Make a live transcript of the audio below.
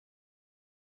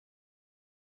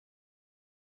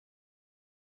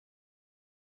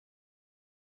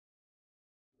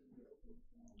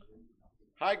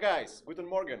Hi guys, guten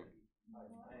Morgen.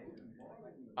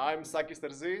 I'm Sakis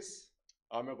Terzis.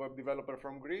 I'm a web developer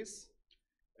from Greece,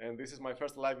 and this is my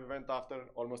first live event after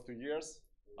almost 2 years,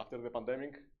 after the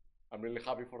pandemic. I'm really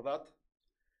happy for that.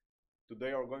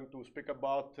 Today we're going to speak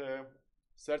about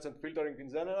search and filtering in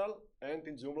general, and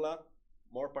in Joomla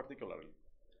more particularly.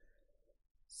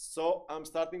 So I'm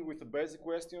starting with a basic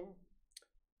question.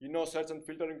 You know, search and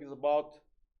filtering is about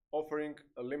offering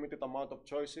a limited amount of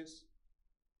choices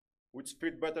which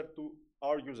fit better to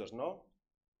our users, no?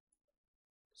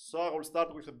 So I will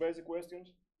start with the basic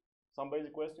questions, some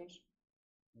basic questions.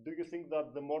 Do you think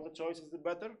that the more the choices, the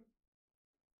better?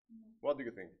 What do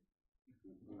you think?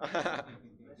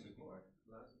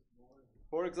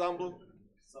 For example,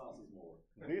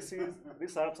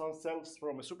 these are some shelves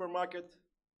from a supermarket,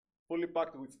 fully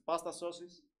packed with pasta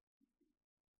sauces.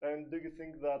 And do you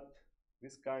think that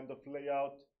this kind of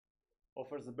layout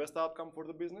offers the best outcome for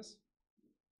the business?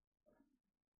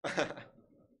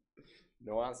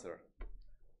 No answer.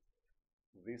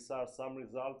 These are some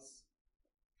results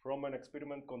from an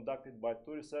experiment conducted by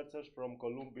two researchers from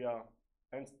Columbia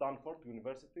and Stanford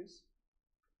universities.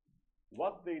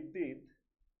 What they did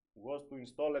was to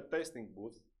install a tasting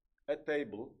booth, a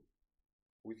table,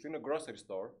 within a grocery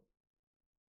store,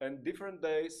 and different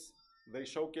days they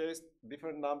showcased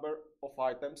different number of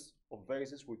items of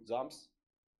vases with jams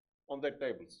on their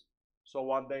tables. So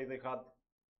one day they had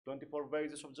 24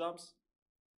 vases of jams.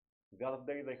 The other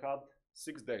day they had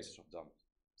 6 days of jams.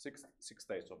 Six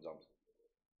days of jams.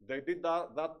 They did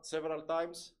that several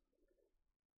times,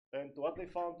 and what they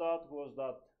found out was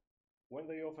that when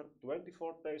they offered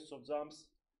 24 tastes of jams,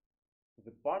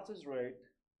 the purchase rate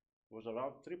was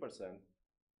around 3%,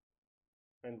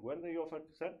 and when they offered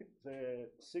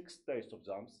 6 tastes of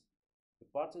jams, the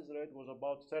purchase rate was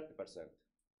about 30%.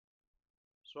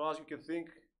 So as you can think,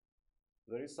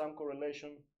 there is some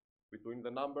correlation between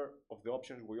the number of the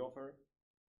options we offer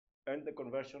and the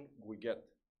conversion we get.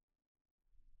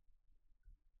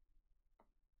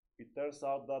 It turns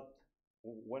out that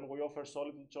when we offer so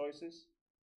little choices,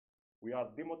 we are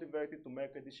demotivated to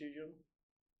make a decision,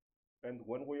 and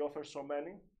when we offer so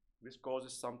many, this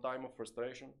causes some time of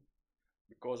frustration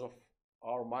because of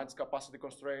our mind's capacity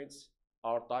constraints,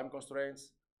 our time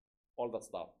constraints, all that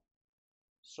stuff.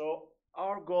 So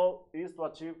our goal is to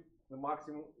achieve the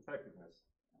maximum effectiveness.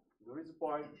 There is a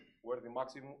point where the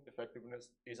maximum effectiveness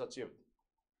is achieved.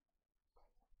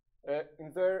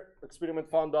 In their experiment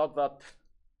found out that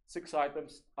 6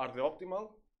 items are the optimal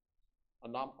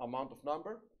amount of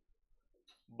number,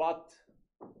 but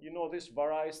you know, this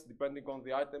varies depending on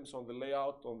the items, on the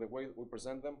layout, on the way we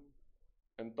present them,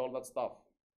 and all that stuff.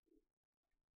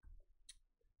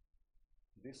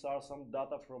 These are some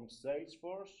data from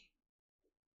Salesforce.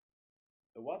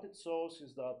 What it shows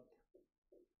is that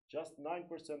just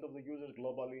 9% of the users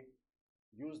globally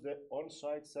use the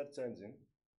on-site search engine,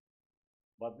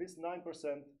 but this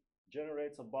 9%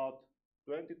 generates about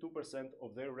 22%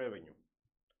 of their revenue.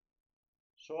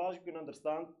 So as you can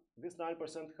understand, this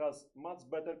 9% has much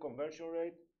better conversion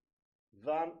rate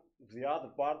than the other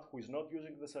part who is not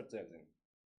using the search engine.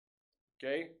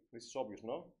 Okay, this is obvious,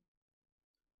 no?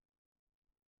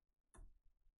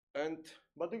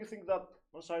 But do you think that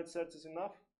on-site search is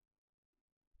enough?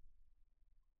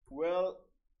 Well,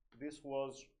 this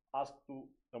was asked to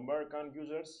American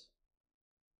users,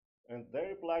 and they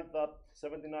replied that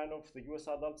 79% of the US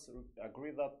adults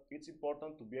agree that it's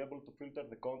important to be able to filter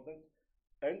the content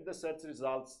and the search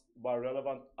results by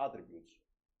relevant attributes.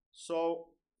 So,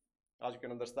 as you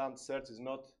can understand, search is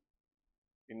not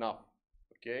enough,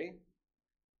 okay?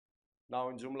 Now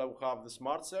in Joomla we have the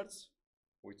smart search,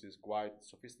 which is quite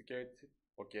sophisticated.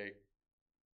 Okay,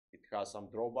 it has some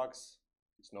drawbacks.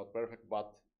 It's not perfect,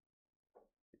 but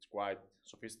it's quite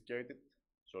sophisticated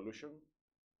solution.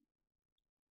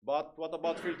 But what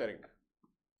about filtering?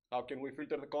 How can we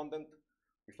filter the content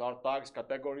with our tags,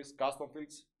 categories, custom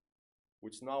fields,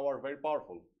 which now are very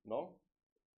powerful, no?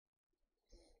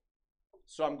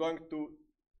 So I'm going to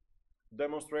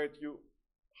demonstrate you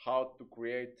how to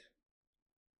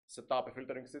set up a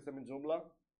filtering system in Joomla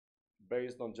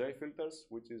based on JFilters,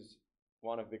 which is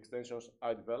one of the extensions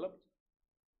I developed.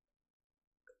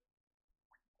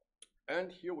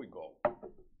 And here we go.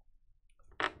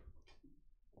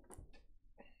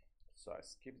 So I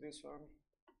skip this one.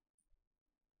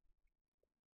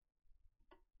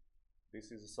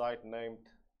 This is a site named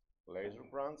Laser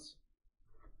Brands.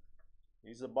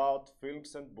 It's about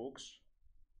films and books.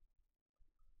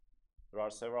 There are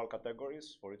several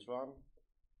categories for each one.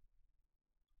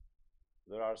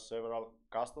 There are several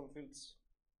custom fields.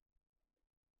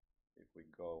 If we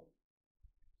go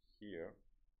here,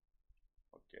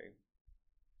 okay,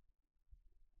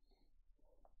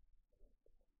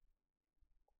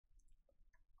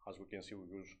 As we can see, we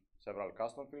use several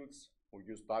custom fields. We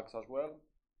use tags as well.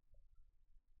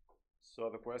 So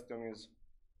the question is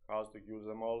how to use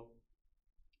them all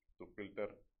to filter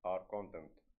our content.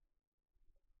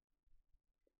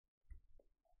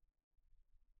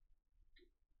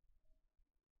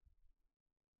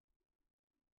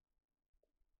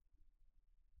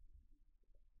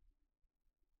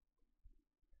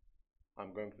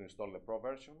 I'm going to install the Pro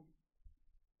version.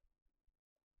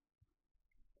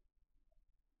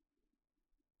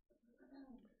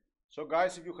 So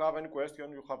guys, if you have any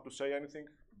question, you have to say anything,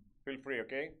 feel free,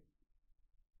 okay?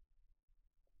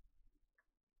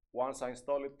 Once I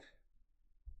install it,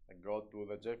 I go to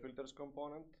the JFilters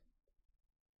component.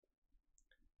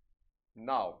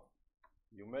 Now,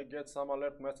 you may get some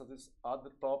alert messages at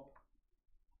the top.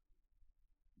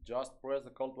 Just press the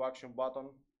call to action button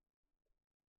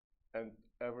and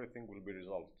everything will be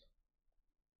resolved.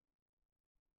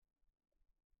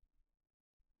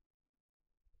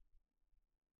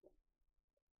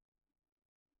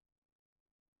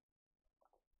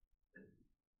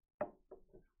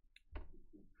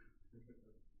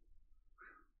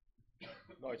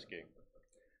 No, it's okay.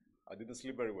 I didn't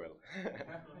sleep very well.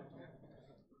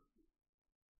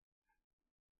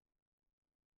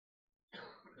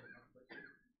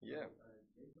 Yeah.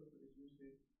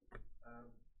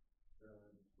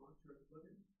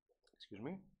 Excuse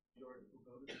me? Your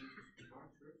component uses smart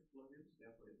search plugins,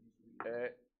 therefore it needs to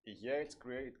be. Yeah,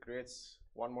 it creates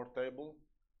one more table,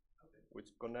 okay, which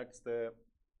connects the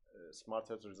smart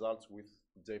search results with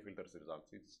JFilters results.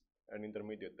 It's an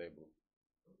intermediate table.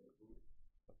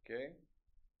 Okay.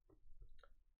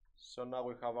 So now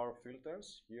we have our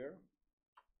filters here.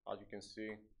 As you can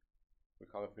see, we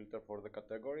have a filter for the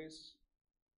categories,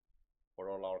 for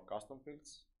all our custom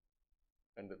fields,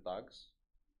 and the tags.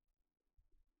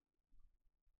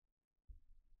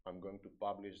 I'm going to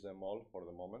publish them all for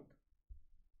the moment.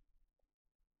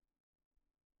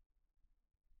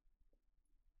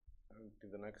 And in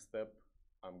the next step,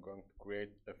 I'm going to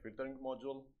create a filtering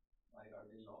module. Why are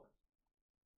they locked?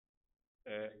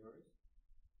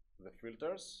 The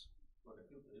filters? For the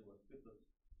filter, it was filters.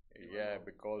 Yeah,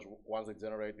 because once they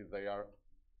generated, they are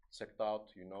checked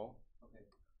out, you know. Okay.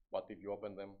 But if you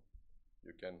open them,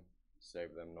 you can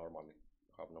save them normally.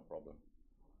 You have no problem.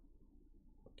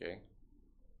 Okay.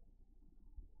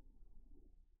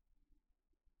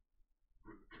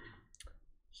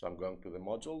 So I'm going to the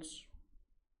modules.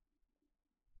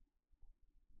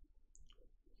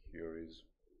 Here is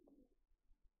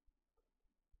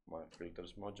my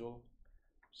filters module.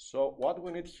 So what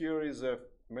we need here is a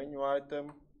menu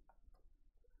item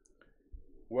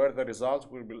where the results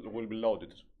will be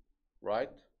loaded,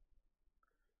 right?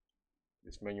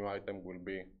 This menu item will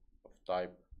be of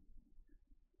type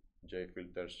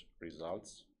JFilters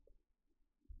results.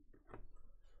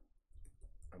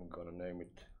 I'm gonna name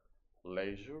it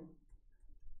leisure.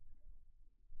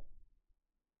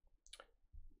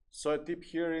 So a tip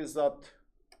here is that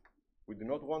we do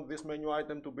not want this menu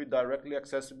item to be directly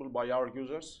accessible by our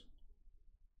users.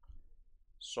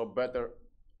 So better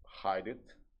hide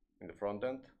it in the front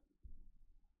end.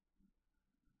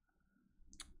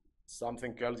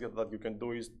 Something else that you can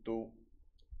do is to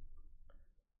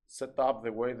set up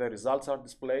the way the results are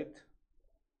displayed.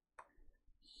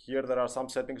 Here there are some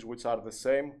settings which are the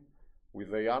same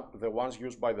with the ones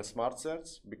used by the Smart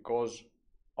Search, because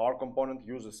our component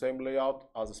uses the same layout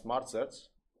as the Smart Search.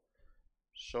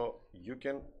 So you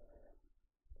can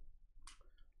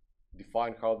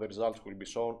define how the results will be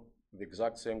shown the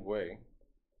exact same way.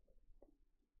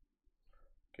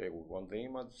 Okay, we want the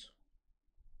image.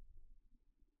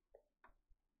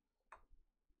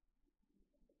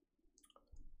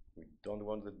 We don't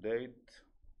want the date.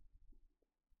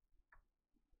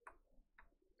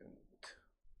 And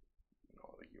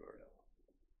no, the URL.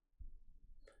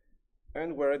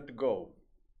 And we're ready to go.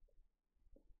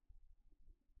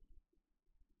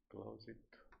 Close it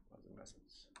as a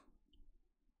message.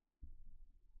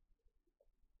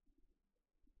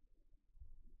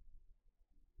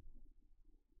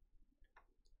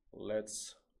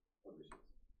 Let's,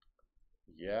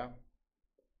 yeah,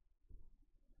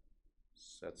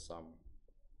 set some.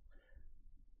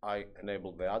 I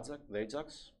enable the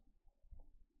Ajax.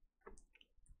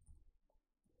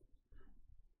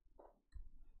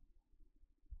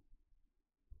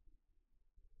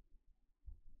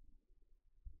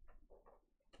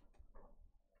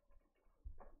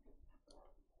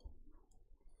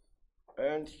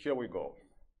 And here we go.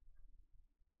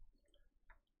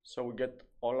 So we get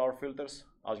all our filters,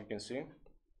 as you can see.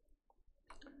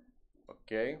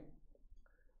 Okay.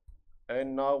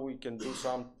 And now we can do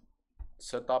some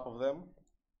setup of them.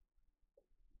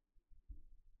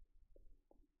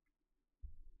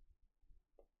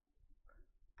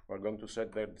 We're going to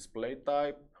set their display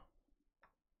type.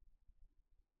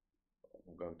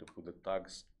 I'm going to put the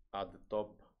tags at the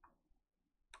top.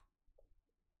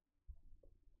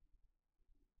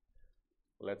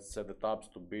 Let's set the tabs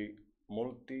to be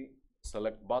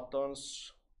multi-select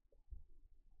buttons.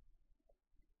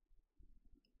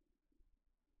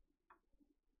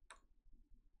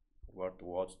 Where to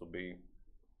watch to be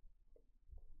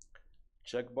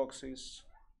checkboxes.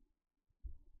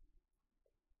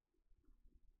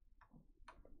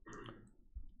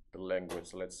 The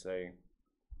language, let's say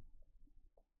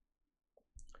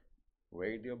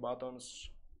radio buttons,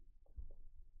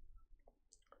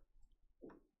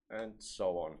 and so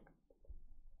on.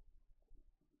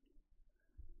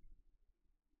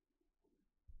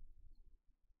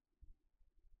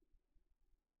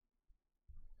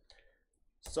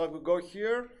 So if we go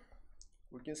here,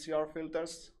 we can see our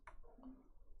filters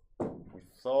with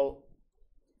all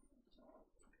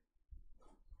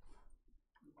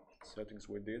settings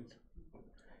we did.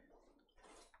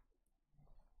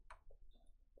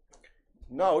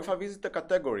 Now, if I visit the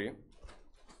category,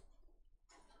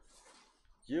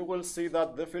 you will see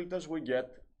that the filters we get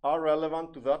are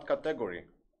relevant to that category.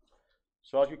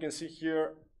 So as you can see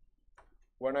here,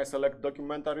 when I select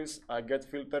documentaries, I get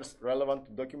filters relevant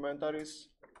to documentaries.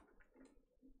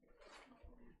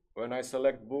 When I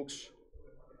select books,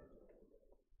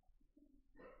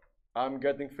 I'm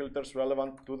getting filters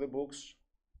relevant to the books.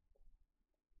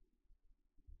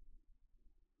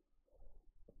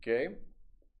 Okay.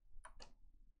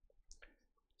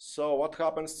 So what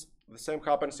happens? The same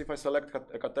happens if I select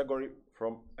a category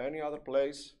from any other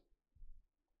place.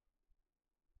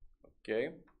 Okay.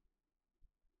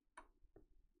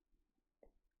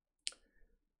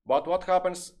 But what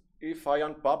happens if I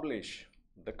unpublish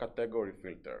the category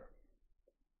filter?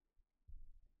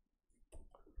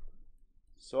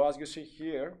 So as you see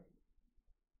here,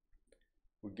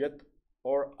 we get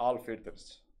all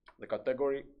filters. The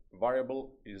category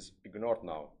variable is ignored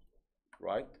now,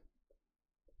 right?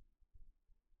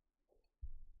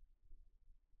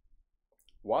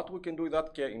 What we can do in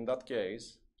that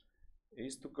case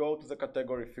is to go to the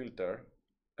category filter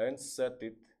and set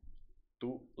it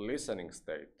to listening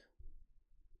state.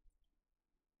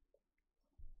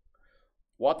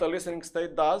 What a listening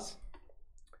state does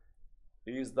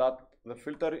is that the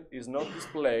filter is not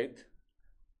displayed,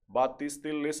 but is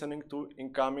still listening to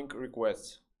incoming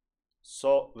requests.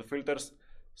 So the filters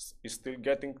is still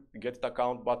get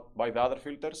account by the other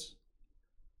filters,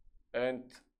 and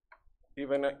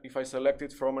even if I select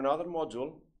it from another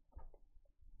module,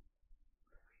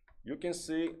 you can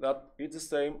see that it's the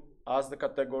same as the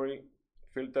category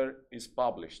filter is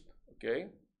published. Okay,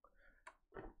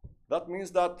 that means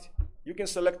that you can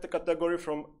select the category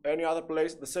from any other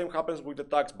place. The same happens with the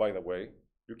tags, by the way.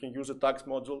 You can use the tags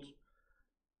modules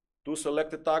to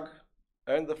select a tag,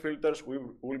 and the filters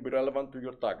will be relevant to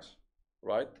your tags,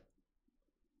 right?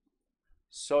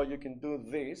 So you can do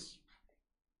this,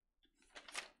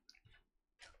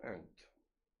 and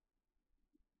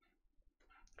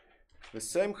the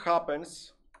same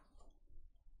happens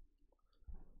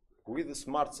with the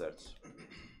smart search.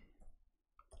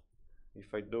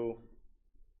 If I do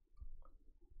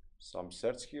some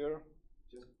search here.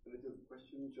 Just a little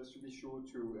question, just to be sure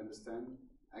to understand.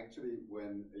 Actually,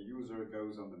 when a user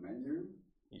goes on the menu,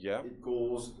 yeah, it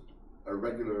calls a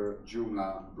regular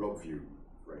Joomla block view,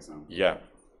 for example. Yeah.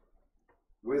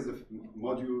 With the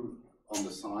module on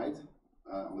the side,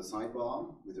 on the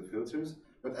sidebar with the filters.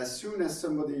 But as soon as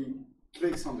somebody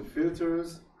clicks on the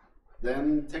filters,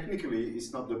 then technically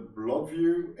it's not the block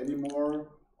view anymore.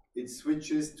 It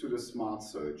switches to the smart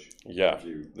search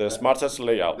view. The smart search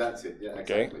layout. That's it, yeah,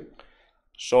 okay. Exactly.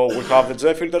 So we have the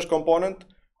JFilters component,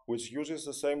 which uses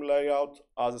the same layout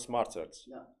as the smart search.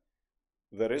 Yeah.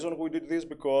 The reason we did this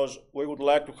because we would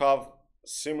like to have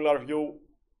similar view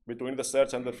between the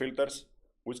search and the filters,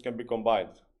 which can be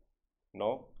combined.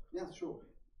 No? Yeah, sure.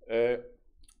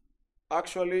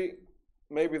 Actually,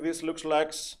 maybe this looks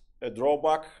like a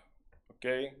drawback,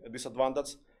 okay, a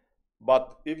disadvantage.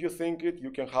 But if you think it, you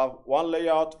can have one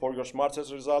layout for your smart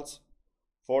search results,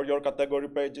 for your category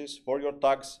pages, for your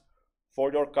tags,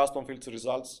 for your custom fields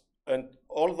results, and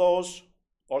all those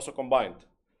also combined.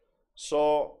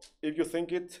 So if you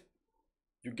think it,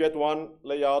 you get one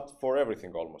layout for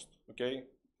everything almost, okay,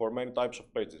 for many types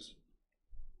of pages.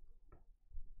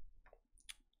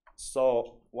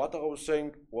 So what I was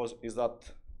saying is that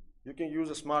you can use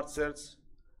a smart search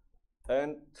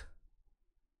and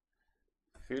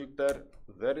filter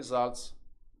the results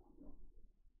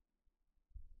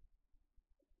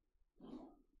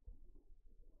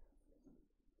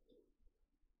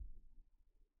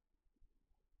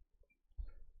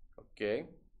Okay.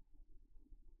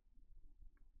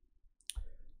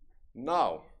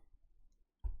 Now,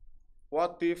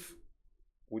 what if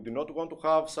we do not want to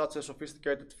have such a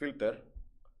sophisticated filter,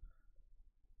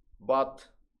 but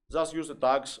just use the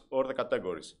tags or the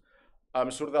categories? I'm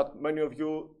sure that many of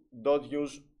you don't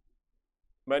use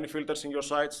many filters in your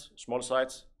sites, small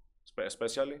sites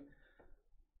especially,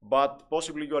 but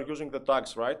possibly you are using the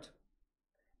tags, right?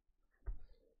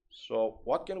 So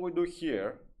what can we do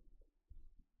here?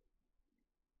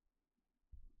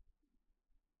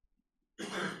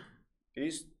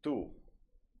 Is to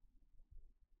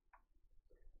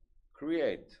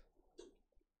create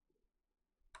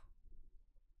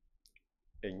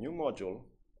a new module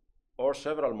or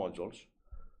several modules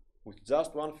with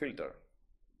just one filter.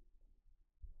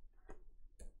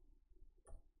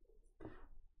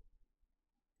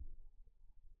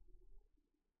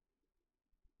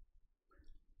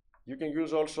 You can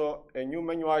use also a new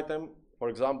menu item, for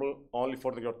example, only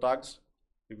for your tags.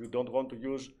 If you don't want to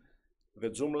use the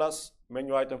Joomla's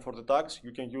menu item for the tags,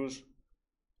 you can use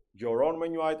your own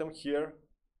menu item here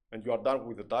and you are done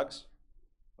with the tags.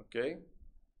 Okay.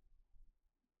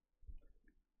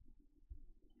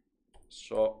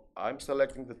 So I'm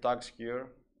selecting the tags here.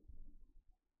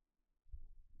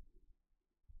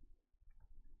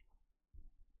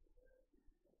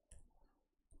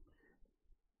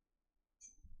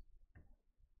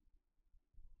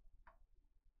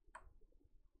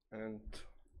 And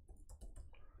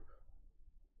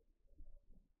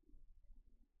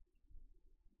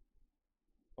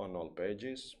on all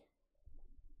pages.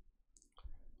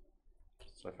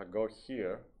 So if I go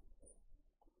here,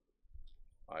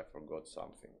 I forgot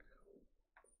something.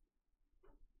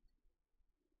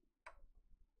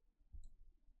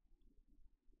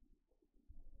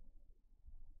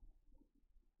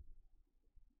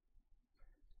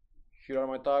 Here are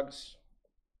my tags.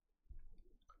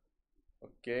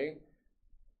 Okay.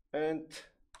 And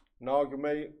now you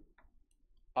may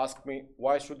ask me,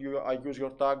 why should I use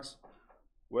your tags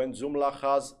when Joomla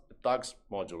has a tags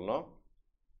module, no?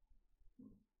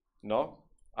 No?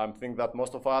 I'm thinking that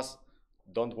most of us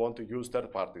don't want to use third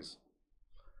parties.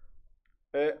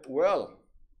 Well,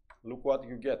 look what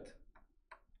you get.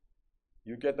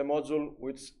 You get a module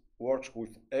which works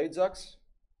with Ajax,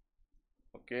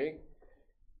 okay?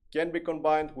 Can be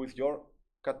combined with your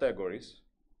categories,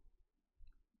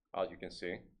 as you can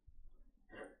see.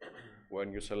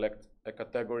 When you select a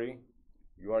category,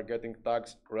 you are getting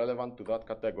tags relevant to that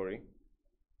category,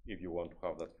 if you want to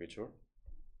have that feature.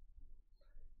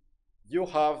 You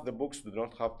have the books do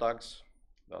not have tags,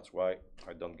 that's why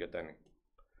I don't get any.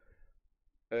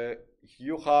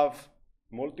 You have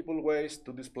multiple ways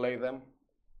to display them,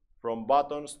 from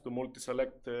buttons to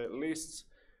multi-select lists,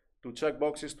 to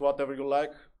checkboxes, to whatever you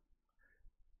like.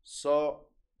 So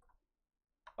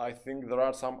I think there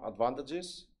are some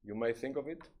advantages, you may think of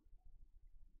it.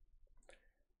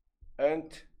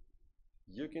 And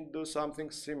you can do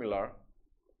something similar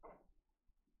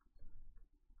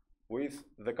with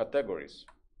the categories.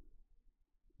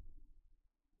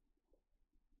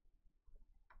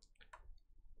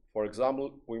 For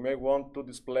example, we may want to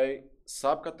display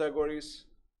subcategories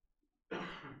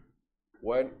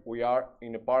when we are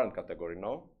in a parent category,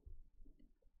 no?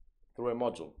 Through a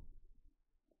module.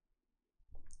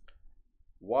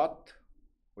 What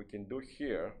we can do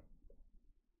here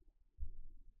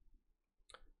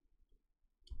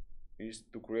is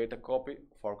to create a copy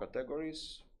for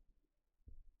categories.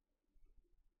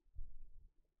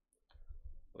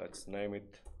 Let's name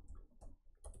it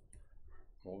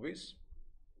movies.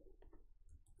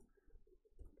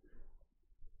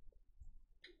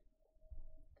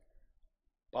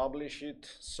 Publish it.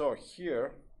 So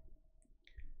here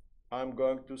I'm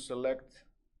going to select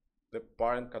the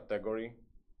parent category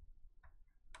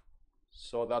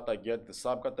so that I get the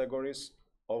subcategories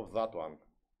of that one.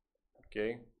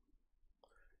 Okay.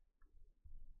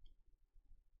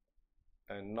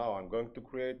 And now I'm going to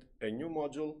create a new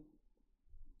module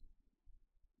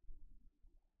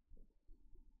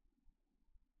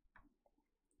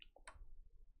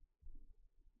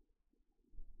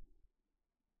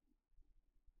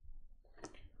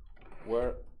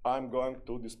where I'm going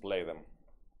to display them.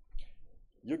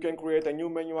 You can create a new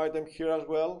menu item here as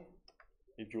well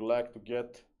if you like to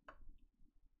get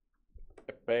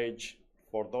a page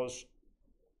for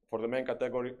the main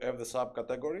category of the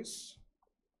subcategories.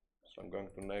 So I'm going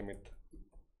to name it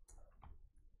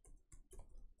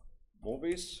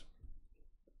movies.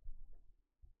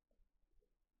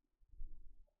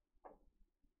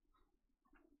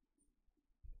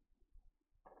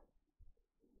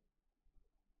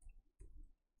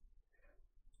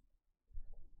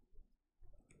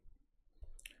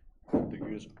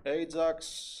 use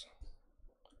Ajax,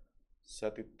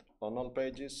 set it on all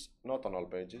pages, not on all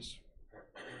pages.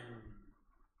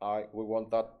 We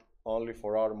want that only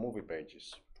for our movie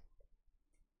pages.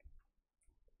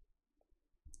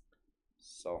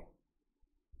 So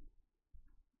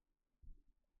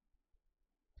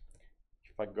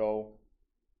if I go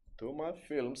to my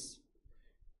films,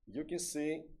 you can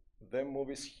see the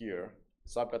movies here,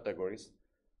 subcategories.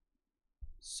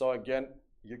 So again,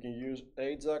 you can use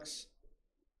Ajax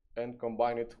and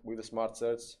combine it with the smart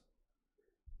search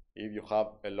if you have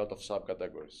a lot of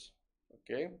subcategories.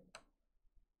 Okay.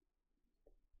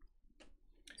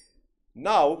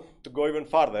 Now, to go even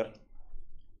further,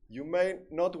 you may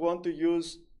not want to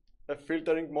use a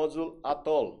filtering module at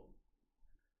all.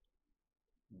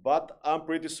 But I'm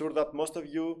pretty sure that most of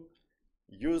you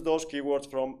use those keywords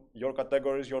from your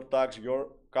categories, your tags,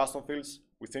 your custom fields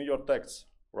within your texts,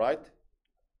 right?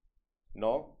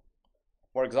 No?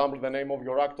 For example, the name of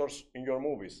your actors in your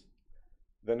movies,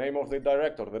 the name of the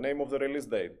director, the name of the release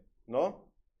date, no?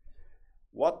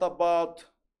 What about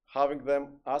having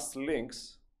them as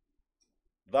links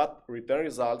that return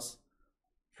results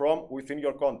from within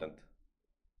your content?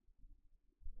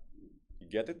 You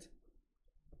get it?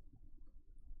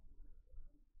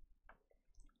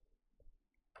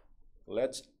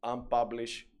 Let's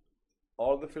unpublish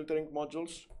all the filtering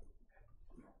modules.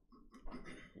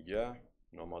 Yeah,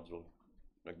 no module,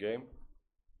 no game.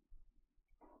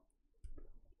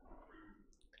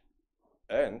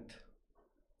 And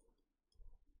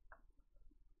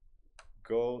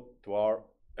go to our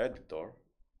editor.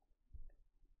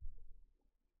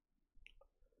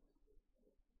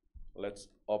 Let's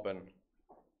open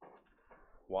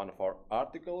one of our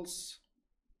articles.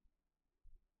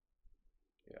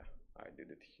 Yeah, I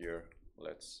did it here.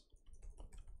 Let's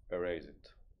erase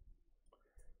it.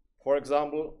 For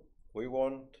example, we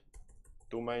want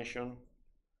to mention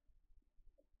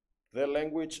the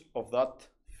language of that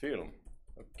film.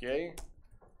 Okay,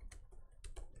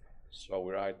 so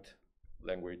we write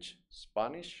language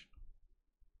Spanish.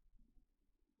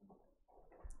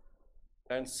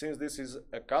 And since this is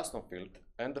a custom field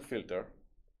and a filter,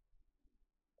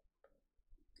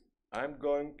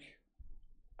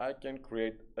 I can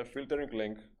create a filtering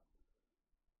link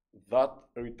that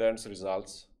returns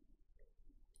results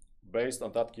based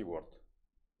on that keyword,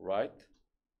 right?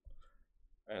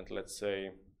 And let's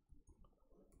say,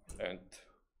 and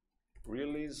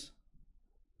release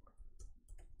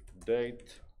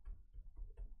date,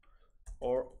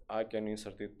 or I can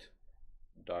insert it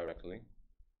directly.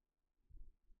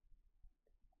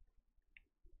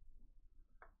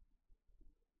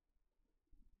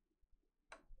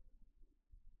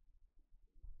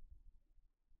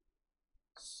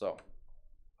 So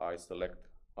I select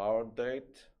our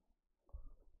date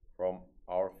from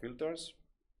our filters.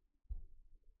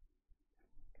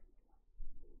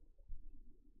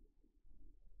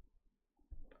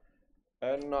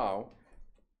 And now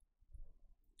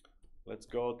let's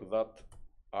go to that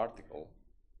article.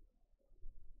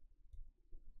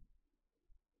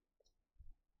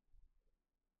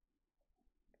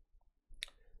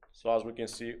 So as we can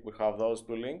see, we have those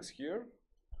two links here.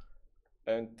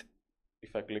 And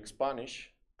if I click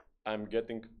Spanish, I'm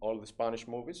getting all the Spanish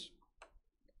movies.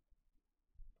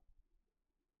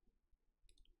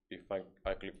 If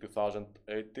I click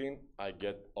 2018, I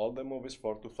get all the movies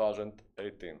for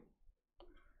 2018.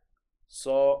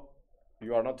 So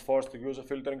you are not forced to use a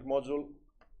filtering module,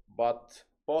 but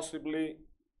possibly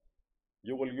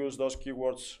you will use those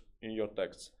keywords in your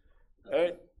text.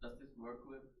 Does this work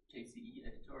with JCE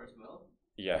editor as well?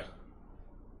 Yeah.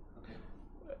 Okay.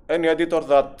 Any editor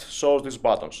that shows these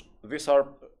buttons. These are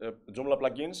Joomla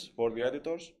plugins for the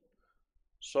editors.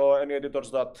 So any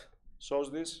editors that shows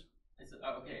this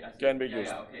okay, I see. can be used.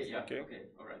 Yeah, okay, yeah, Okay. okay,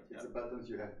 all right. It's the buttons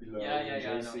you have below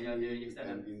JCE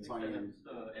and in tiny.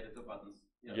 Editor buttons.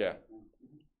 Yeah.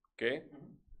 Okay.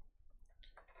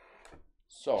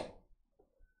 So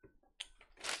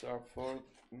for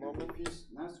the moment, if you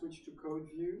now switch to code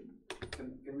view,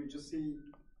 can we just see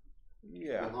the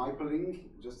yeah. hyperlink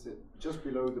just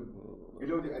below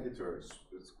the editors?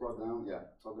 Scroll down, yeah.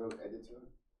 Toggle editor.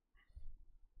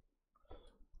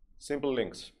 Simple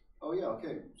links. Oh yeah,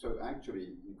 okay. So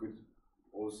actually, you could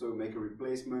also make a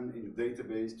replacement in the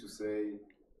database to say,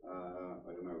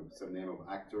 I don't know, some name of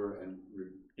actor and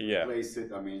replace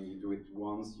it. I mean, you do it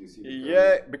once, you see the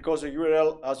code. Because the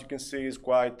URL, as you can see, is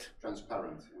quite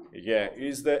Transparent. Yeah,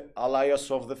 is the alias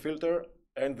of the filter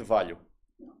and the value.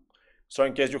 Yeah. So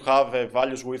in case you have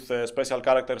values with special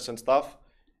characters and stuff,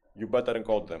 you better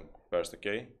encode them first,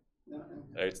 okay?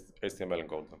 Yeah. HTML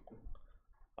encode them.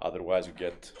 Otherwise you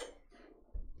get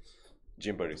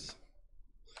gimberies.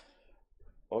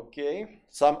 Okay,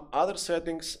 some other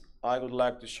settings I would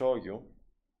like to show you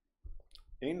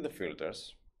in the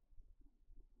filters.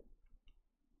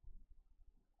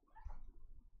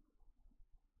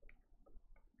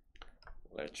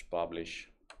 Let's publish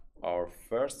our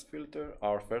first filter,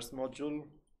 our first module,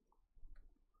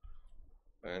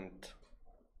 and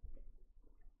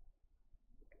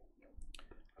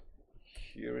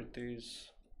here it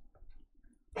is.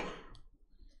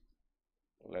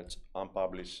 Let's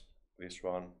unpublish this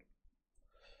one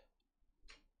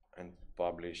and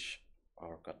publish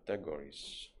our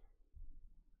categories.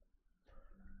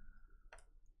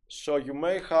 So you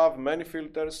may have many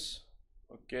filters,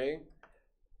 okay,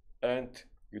 and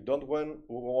you don't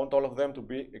want all of them to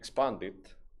be expanded,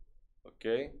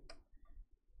 okay.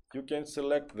 You can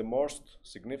select the most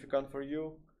significant for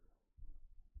you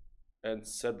and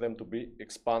set them to be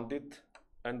expanded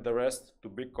and the rest to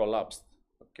be collapsed,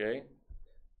 okay.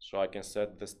 So I can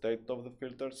set the state of the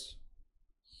filters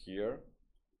here.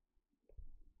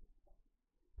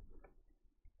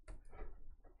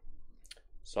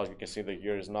 So as you can see, the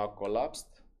gear is now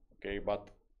collapsed, okay, but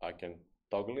I can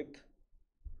toggle it.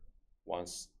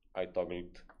 Once I toggle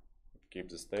it, it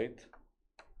keeps the state,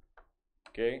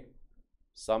 okay.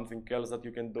 Something else that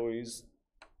you can do is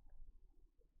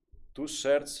to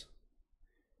search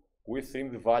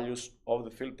within the values of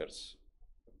the filters,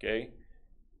 okay.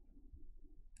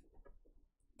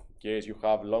 In case you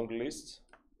have long lists,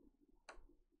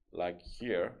 like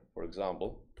here, for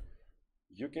example,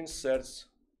 you can search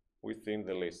within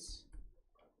the lists.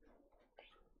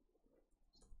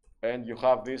 And you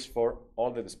have this for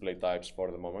all the display types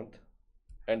for the moment,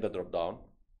 and the drop down.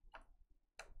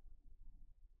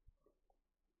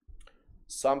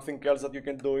 Something else that you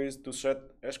can do is to set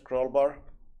a scroll bar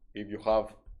if you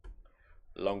have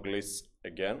long lists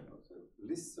again. So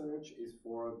list search is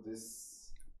for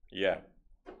this. Yeah.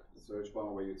 Search bar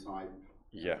where you type.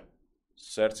 Yeah.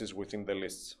 Search is within the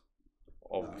lists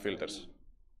of the filters.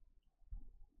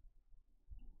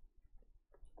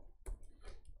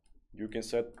 You can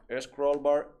set a scroll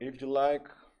bar if you like.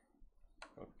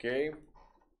 Okay.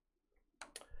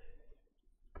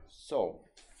 So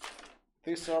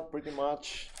these are pretty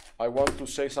much. I want to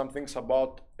say some things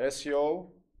about SEO.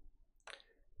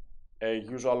 A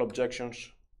usual objection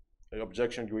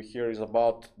you hear is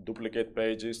about duplicate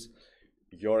pages.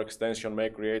 Your extension may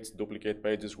create duplicate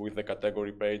pages with the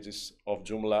category pages of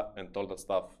Joomla and all that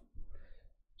stuff.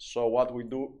 So what we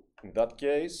do in that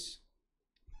case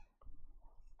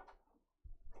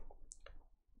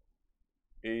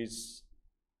is,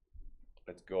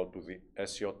 let's go to the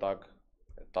SEO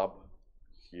tab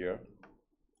here.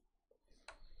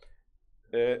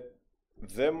 The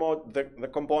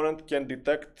component can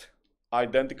detect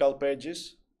identical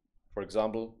pages. For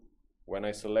example, when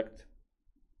I select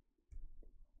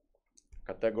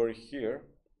category here,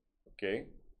 okay,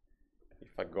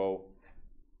 if I go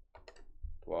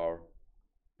to our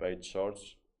page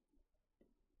source,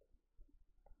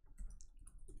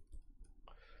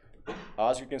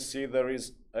 as you can see, there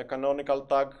is a canonical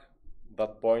tag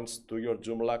that points to your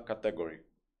Joomla category,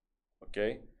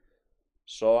 okay.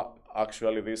 So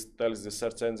actually this tells the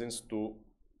search engines to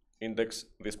index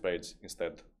this page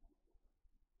instead.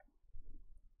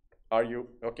 Are you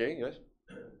okay? Yes?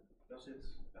 Does it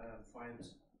find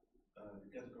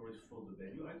the categories from the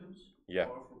menu items? Yeah.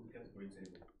 Or from the category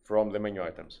table? From the menu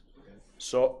items. Okay.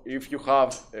 So if you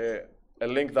have a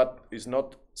link that is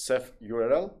not safe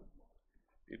URL,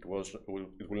 it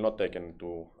will not take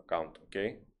into account,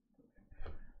 okay?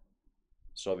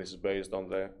 So this is based on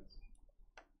the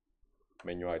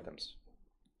menu items.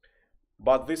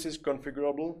 But this is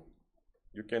configurable.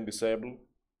 You can disable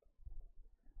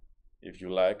if you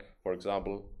like. For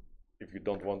example, if you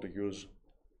don't want to use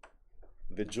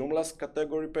the Joomla's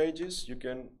category pages, you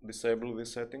can disable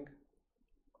this setting.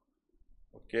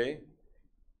 Okay.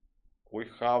 We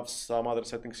have some other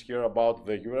settings here about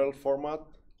the URL format.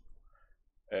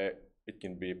 It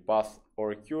can be path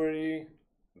or a query,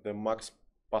 the max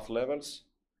path levels,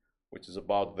 which is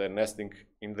about the nesting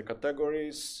in the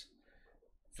categories.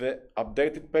 The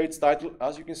updated page title,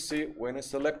 as you can see, when I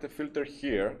select the filter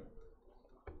here,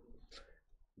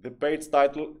 the page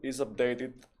title is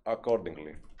updated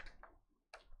accordingly,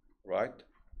 right?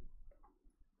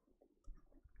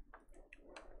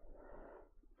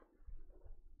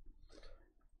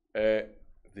 The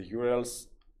URLs,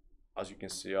 as you can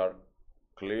see, are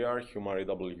clear, human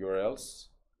readable URLs.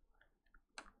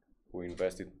 We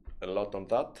invested a lot on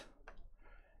that.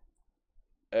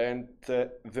 And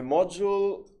the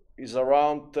module is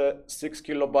around 6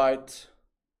 kilobytes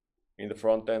in the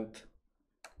front end,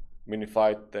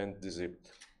 minified and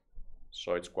dezipped.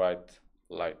 So it's quite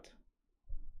light.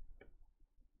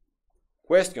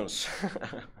 Questions?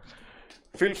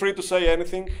 Feel free to say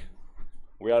anything.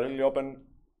 We are really open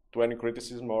to any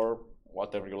criticism or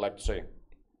whatever you like to say.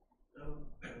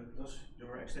 Does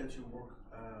your extension work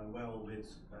well with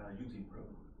UT Pro?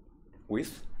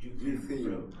 With? UT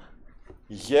Pro.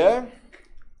 Yeah,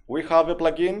 we have a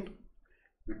plugin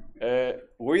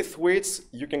with which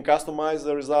you can customize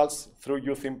the results through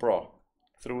UTheme Pro,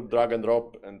 through drag and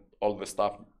drop and all the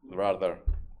stuff that are there.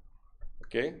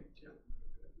 Okay?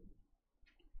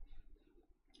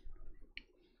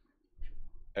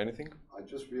 Anything? I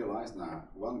just realized now,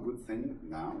 one good thing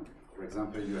now, for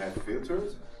example, you have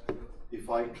filters. If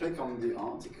I click on the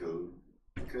article,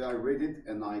 could I read it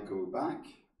and I go back?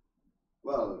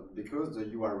 Well, because the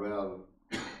URL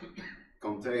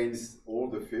contains all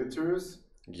the filters,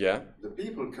 yeah, the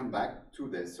people come back to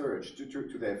their search,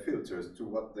 to their filters, to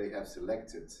what they have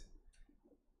selected.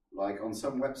 Like on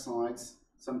some websites,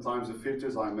 sometimes the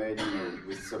filters are made, you know,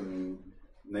 with some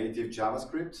native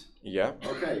JavaScript. Yeah.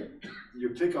 Okay,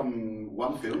 you click on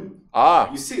one film.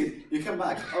 Ah. You see it, you come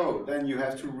back. Oh, then you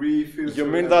have to refilter. You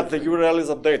mean that the URL is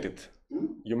updated? Hmm?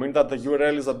 You mean that the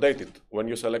URL is updated when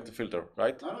you select the filter,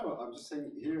 right? No, I'm just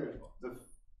saying here,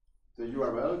 the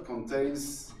URL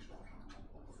contains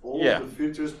all the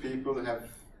filters people have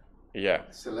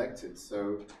selected.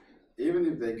 So even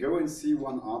if they go and see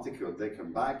one article, they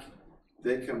come back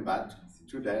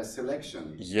to their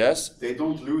selection. Yes. They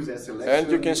don't lose their selection. And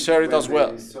you can share it as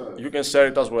well. You can share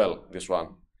it as well, this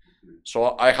one.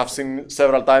 So I have seen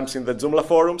several times in the Joomla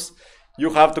forums, you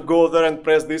have to go there and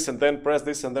press this and then press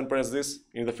this and then press this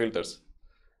in the filters.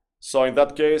 So in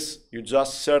that case, you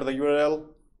just share the URL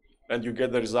and you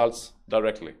get the results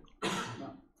directly.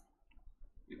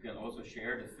 You can also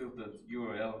share the filtered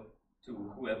URL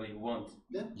to whoever you want.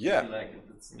 Yeah. Yeah. If you like it.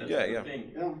 That's the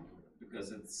thing. Yeah.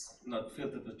 Because it's not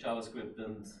filtered with JavaScript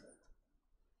and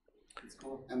it's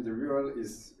cool. And the URL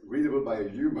is readable by a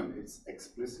human. It's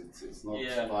explicit. It's not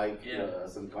like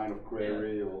some kind of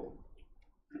query or.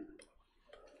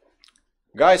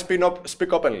 Guys,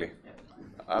 speak openly.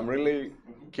 I'm really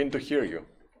keen to hear you.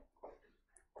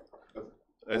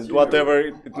 And whatever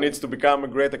it needs to become a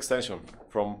great extension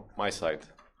from my side.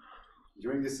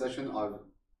 During this session,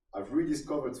 I've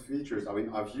rediscovered features. I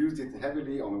mean, I've used it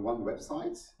heavily on one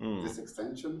website, this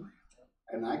extension.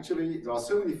 And actually, there are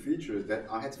so many features that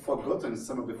I had forgotten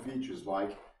some of the features,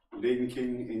 like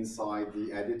linking inside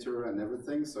the editor and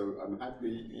everything. So I'm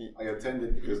happy I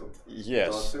attended because there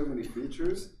are so many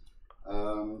features.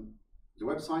 The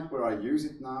website where I use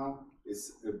it now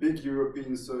is a big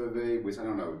European survey with, I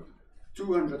don't know,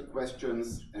 200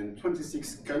 questions and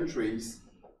 26 countries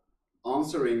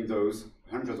answering those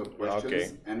hundreds of questions.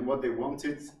 Okay. And what they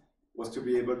wanted was to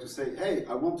be able to say, hey,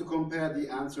 I want to compare the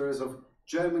answers of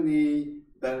Germany,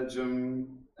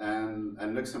 Belgium,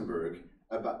 and Luxembourg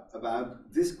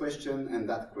about this question and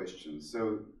that question.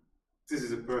 So this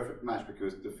is a perfect match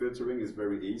because the filtering is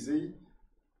very easy.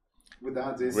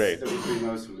 Without this, there would be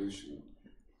no solution.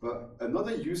 But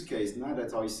another use case, now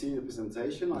that I see the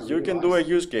presentation, you can do a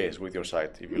use case with your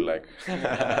site if you like.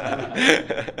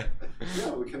 Yeah,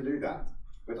 we can do that.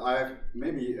 But I have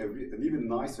maybe an even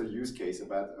nicer use case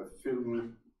about a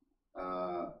film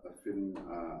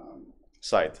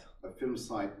site. A film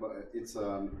site, but it's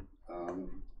a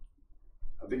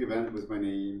big event with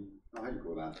many. How do you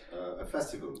call that? A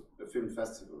festival, a film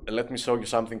festival. Let me show you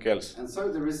something else. And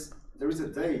so there is a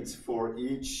date for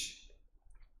each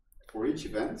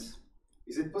event.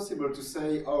 Is it possible to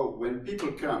say, oh, when people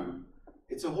come,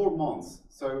 it's a whole month.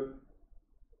 So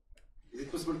is it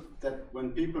possible that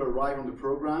when people arrive on the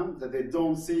program, that they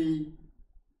don't see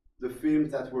the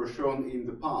films that were shown in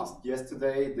the past,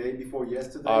 yesterday, day before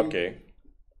yesterday? Okay.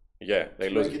 Yeah, they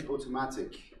lose make it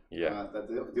automatic. Yeah. That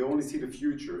they only see the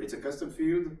future. It's a custom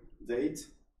field, date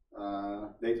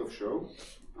of show.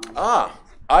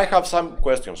 I have some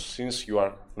questions. Since you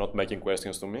are not making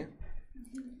questions to me,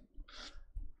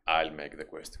 I'll make the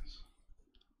questions.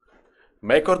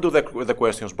 Make or do the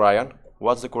questions, Brian.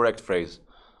 What's the correct phrase?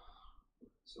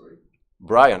 Sorry?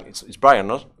 Brian. It's Brian,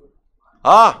 no?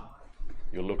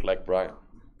 You look like Brian.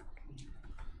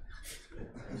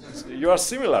 You are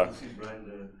similar.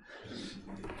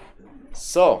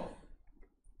 So,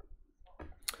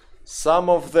 some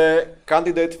of the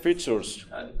candidate features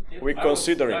we're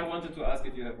considering. I wanted to ask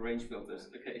if you have range filters.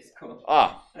 Okay, cool.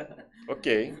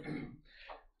 Okay.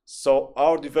 So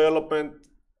our development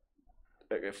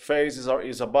phase is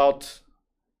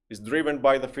driven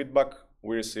by the feedback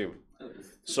we receive.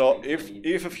 So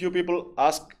if a few people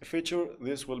ask a feature,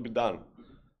 this will be done.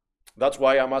 That's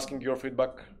why I'm asking your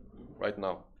feedback right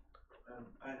now.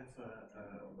 I have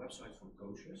a website for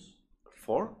coaches.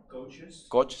 4 coaches.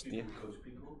 coaches. People Yeah. who coach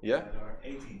people. Yeah. There are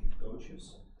 18 coaches.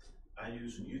 I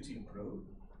use UTeam Pro.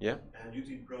 Yeah. And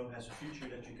UTeam Pro has a feature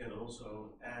that you can also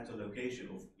add a location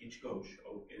of each coach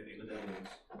in the Netherlands.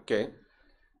 Okay.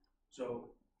 So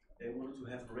they wanted to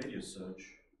have a radius search.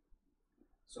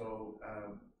 So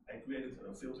I created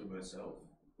a filter myself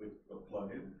with a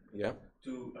plugin Yeah.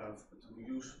 to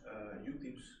use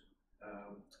UTeam's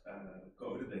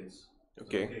coordinates,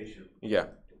 Okay. the location. Yeah.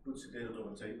 It puts it in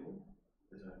on a table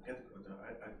with a category, the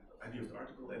idea of the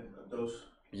article and those.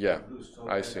 Yeah. So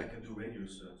I see. I can do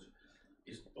radius search.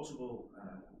 Is it possible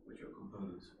with your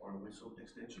component or with some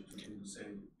extension to do the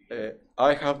same?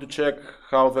 I have to check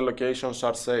how the locations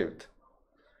are saved.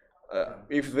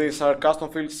 If these are custom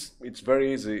fields, it's very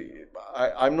easy.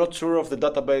 I'm not sure of the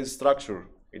database structure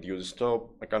it uses, so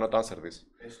I cannot answer this.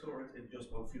 They store it in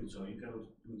just one field, so you cannot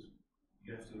do it.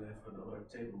 You have to have another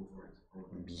table for it.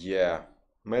 Yeah,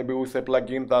 maybe with a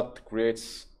plugin that creates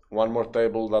one more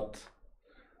table that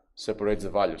separates the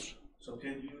values. So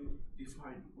can you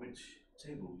define which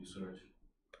table you search?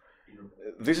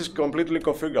 This is completely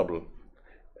configurable.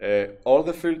 All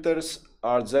the filters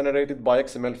are generated by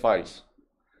XML files.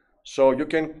 So you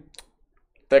can,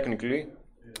 technically,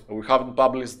 we haven't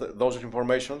published those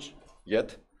informations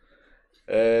yet.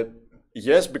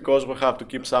 Yes, because we have to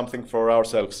keep something for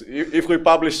ourselves. If we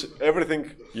publish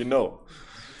everything, you know.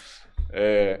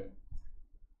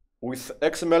 With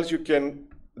XML, you can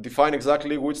define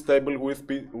exactly which table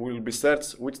will be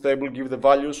searched, which table give the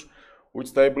values,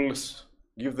 which tables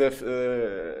give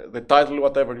the title,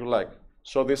 whatever you like.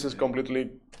 So this is completely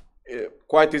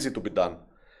quite easy to be done.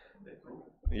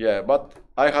 Yeah, but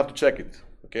I have to check it,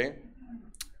 okay?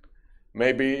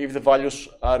 Maybe if the values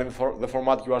are in the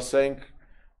format you are saying,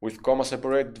 with comma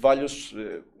separated values,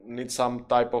 need some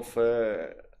type of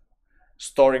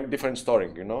different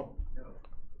storing, you know?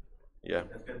 Yeah.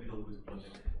 That can be done with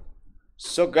project.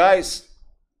 So guys,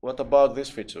 what about these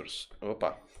features?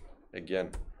 Opa,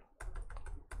 again.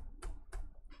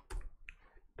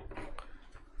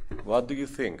 What do you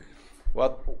think?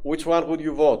 Which one would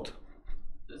you vote?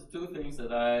 There's two things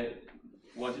that I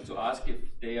wanted to ask if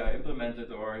they are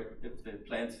implemented or if they're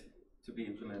planned to be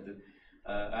implemented.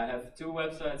 I have two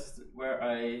websites where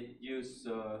I use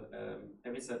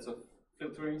heavy sets of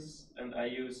filterings, and I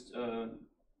used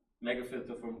Mega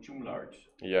Filter from Joomla.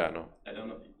 Yeah, I know. I don't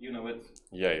know, you know it?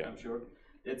 Yeah, yeah. I'm sure.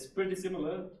 It's pretty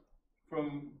similar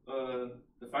from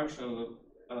the functional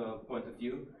point of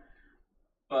view,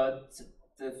 but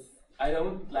I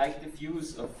don't like the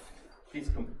views of this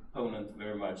component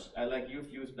very much. I like your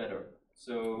views better.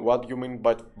 So what do you mean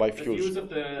by the views? views of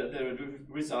the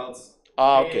results.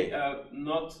 Ah, they,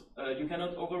 okay. You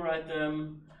cannot override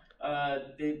them.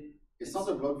 It's not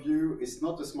a block view, it's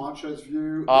not a smart shot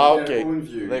view, Ah, it's okay. their own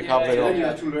view. They have their So own. you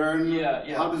have to learn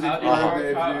how does it they work, work,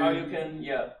 their how view. you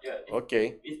can, Okay.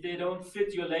 If they don't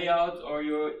fit your layout or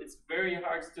it's very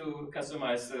hard to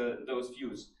customize those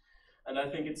views. And I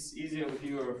think it's easier with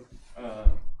your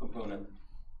component.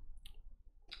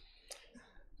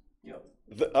 Yeah.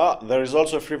 There is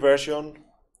also a free version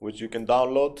which you can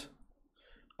download.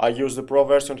 I use the pro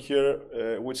version here,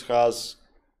 which has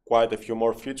quite a few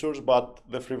more features, but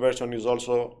the free version is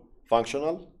also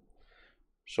functional.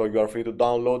 So you are free to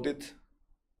download it.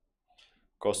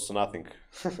 Costs nothing.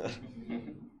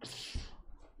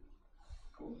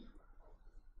 Cool.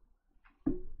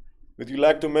 Would you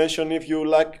like to mention if you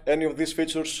like any of these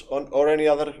features or any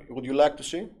other would you like to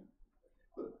see?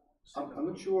 I'm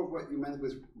not sure what you meant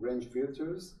with range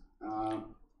filters,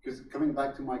 because coming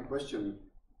back to my question,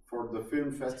 for the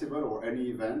film festival or any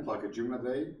event like a Joomla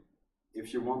Day,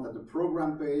 if you want that the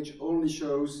program page only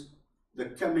shows the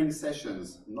coming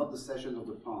sessions, not the sessions of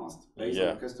the past, based on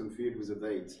a custom field with a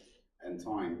date and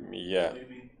time. Yeah.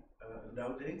 Maybe now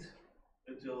date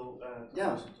until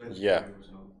 2020 Yeah. or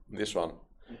so. This one.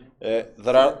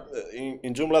 There are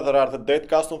in Joomla there are the date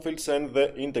custom fields and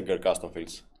the integer custom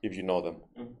fields, if you know them.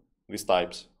 These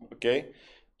types. Okay.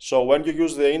 So when you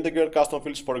use the integer custom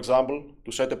fields, for example,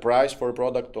 to set a price for a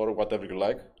product or whatever you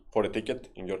like, for a ticket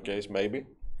in your case maybe,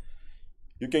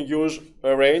 you can use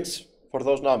a range for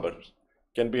those numbers.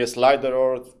 Can be a slider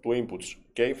or two inputs.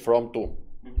 Okay, from to.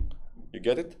 You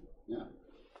get it? Yeah.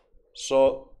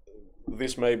 So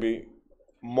this may be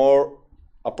more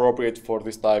appropriate for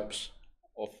these types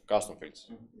of custom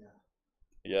fields.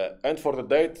 Yeah, and for the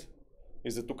date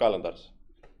is the two calendars.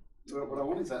 So what I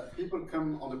want is that people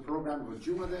come on the program of a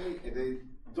Joomla Day and they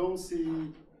don't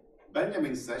see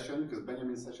Benjamin's session because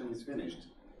Benjamin's session is finished.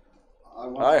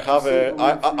 I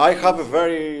have a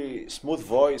very smooth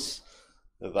voice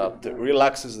that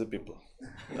relaxes the people.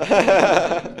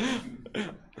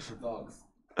 Dogs.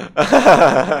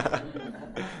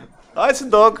 Ah, it's a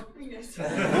dog. Yes.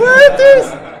 What is?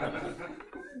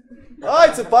 Ah,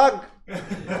 it's a pug.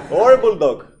 Horrible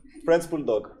dog. French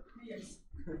bulldog. Yes.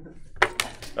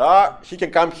 Ah, he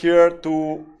can come here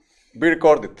to be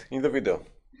recorded in the video.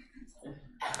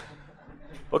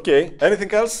 Okay,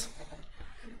 anything else?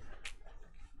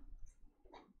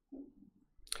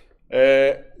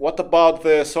 What about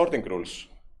the sorting rules?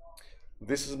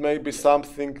 This is maybe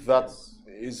something that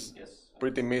is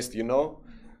pretty missed, you know?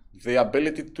 The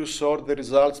ability to sort the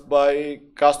results by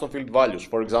custom field values,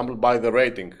 for example, by the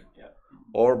rating,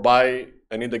 or by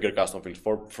an integer custom field,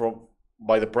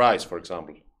 by the price, for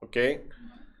example. Okay?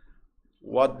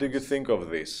 What do you think of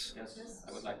this? Yes,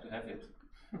 I would like to have it.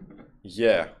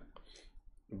 Yeah.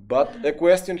 But a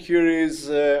question here is,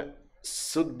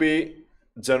 should be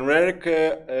generic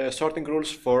sorting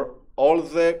rules for all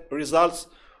the results,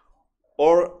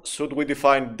 or should we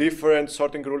define different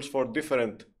sorting rules for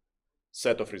different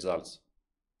set of results?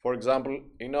 For example,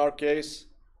 in our case,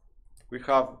 we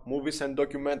have movies and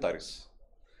documentaries.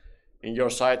 In your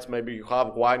sites, maybe you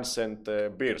have wines and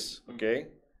beers, okay?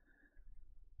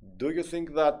 Do you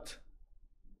think that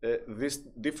these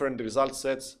different result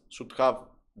sets should have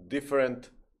different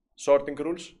sorting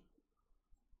rules,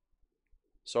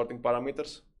 sorting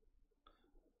parameters,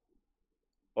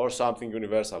 or something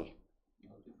universal?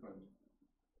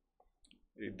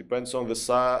 It depends on the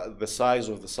size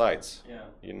of the sites. Yeah.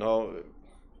 You know,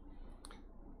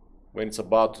 when it's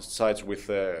about sites with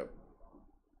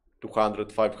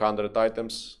 200, 500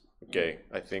 items, okay,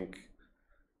 I think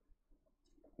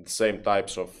the same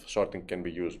types of sorting can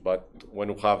be used. But when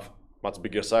you have much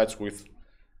bigger sites with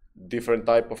different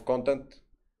type of content,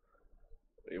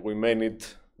 we may need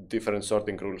different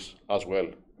sorting rules as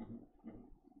well.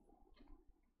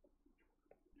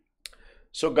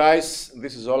 So guys,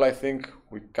 this is all I think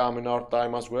we come in our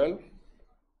time as well.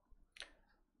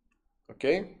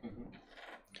 Okay?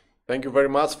 Thank you very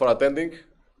much for attending.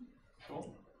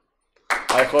 Cool.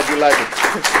 I hope you like it.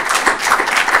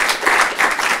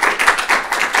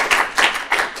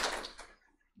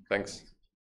 Thanks.